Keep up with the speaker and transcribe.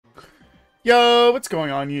Yo, what's going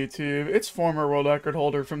on YouTube? It's former world record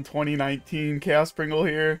holder from 2019, Chaos Pringle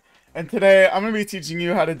here, and today I'm going to be teaching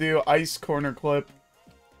you how to do ice corner clip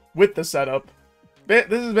with the setup. This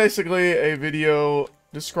is basically a video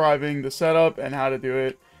describing the setup and how to do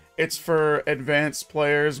it. It's for advanced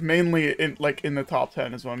players, mainly in the top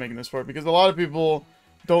 10 is what I'm making this for, because a lot of people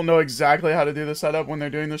don't know exactly how to do the setup when they're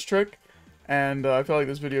doing this trick, and I feel like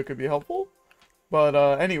this video could be helpful. But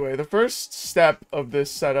anyway, the first step of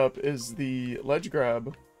this setup is the ledge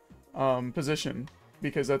grab position,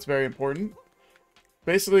 because that's very important.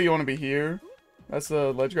 Basically, you want to be here. That's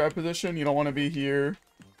the ledge grab position. You don't want to be here.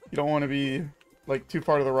 You don't want to be like too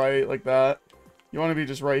far to the right like that. You want to be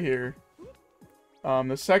just right here.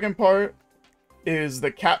 The second part is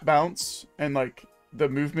the cat bounce and like the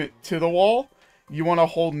movement to the wall. You want to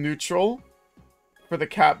hold neutral for the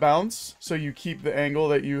cat bounce, so you keep the angle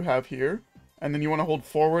that you have here. And then you want to hold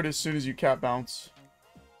forward as soon as you cat bounce.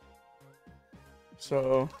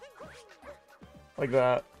 So, like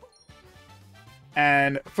that.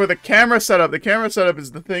 And for the camera setup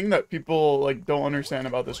is the thing that people like don't understand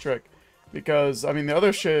about this trick. Because, I mean, the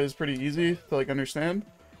other shit is pretty easy to like understand.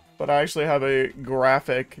 But I actually have a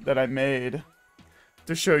graphic that I made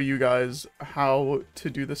to show you guys how to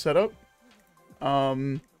do the setup.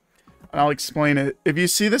 And I'll explain it. If you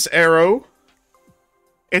see this arrow,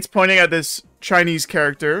 it's pointing at this Chinese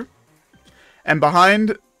character, and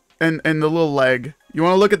behind and the little leg, you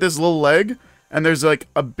want to look at this little leg, and there's like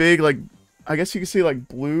a big, like, I guess you can see like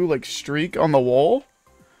blue like streak on the wall,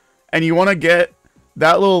 and you want to get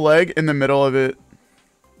that little leg in the middle of it.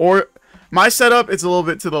 Or my setup, it's a little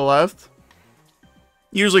bit to the left,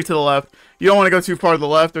 usually to the left. You don't want to go too far to the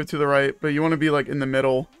left or to the right, but you want to be like in the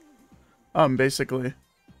middle, basically.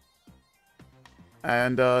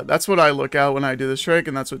 And that's what I look at when I do this trick,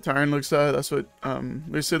 and that's what Tyron looks at. That's what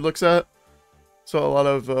Lucid looks at. So a lot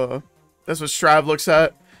of that's what Strav looks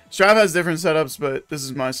at. Strav has different setups, but this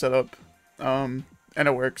is my setup, and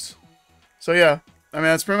it works. So yeah, I mean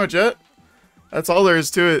that's pretty much it. That's all there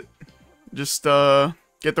is to it. Just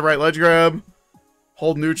get the right ledge grab,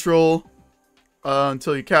 hold neutral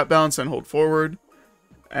until you cat bounce, and hold forward,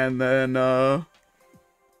 and then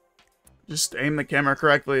just aim the camera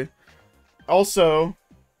correctly. Also,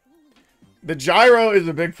 the gyro is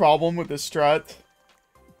a big problem with this strat.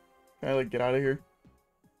 Can I, like, get out of here?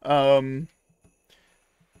 And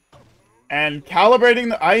calibrating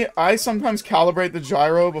the... I sometimes calibrate the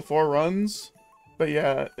gyro before runs. But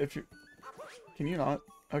yeah, if you... Can you not?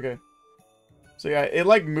 Okay. So yeah, it,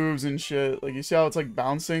 like, moves and shit. Like, you see how it's, like,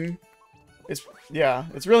 bouncing? It's... Yeah,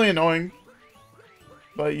 it's really annoying.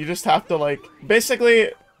 But you just have to, like... Basically...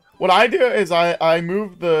 What I do is I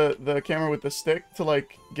move the camera with the stick to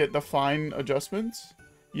like get the fine adjustments.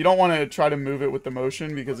 You don't want to try to move it with the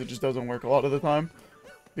motion because it just doesn't work a lot of the time.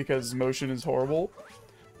 Because motion is horrible.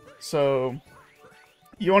 So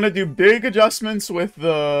you want to do big adjustments with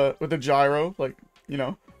the gyro, like, you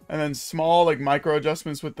know, and then small like micro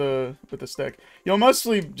adjustments with the stick. You'll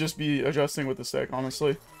mostly just be adjusting with the stick,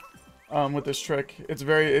 honestly. With this trick. It's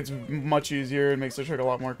much easier. It makes the trick a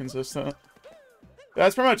lot more consistent.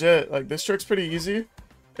 That's pretty much it. Like, this trick's pretty easy.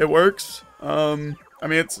 It works. I mean,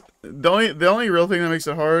 it's the only real thing that makes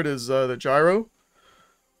it hard is the gyro.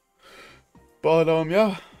 But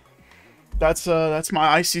yeah, that's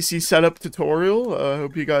my ICC setup tutorial. I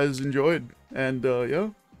hope you guys enjoyed, and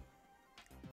yeah.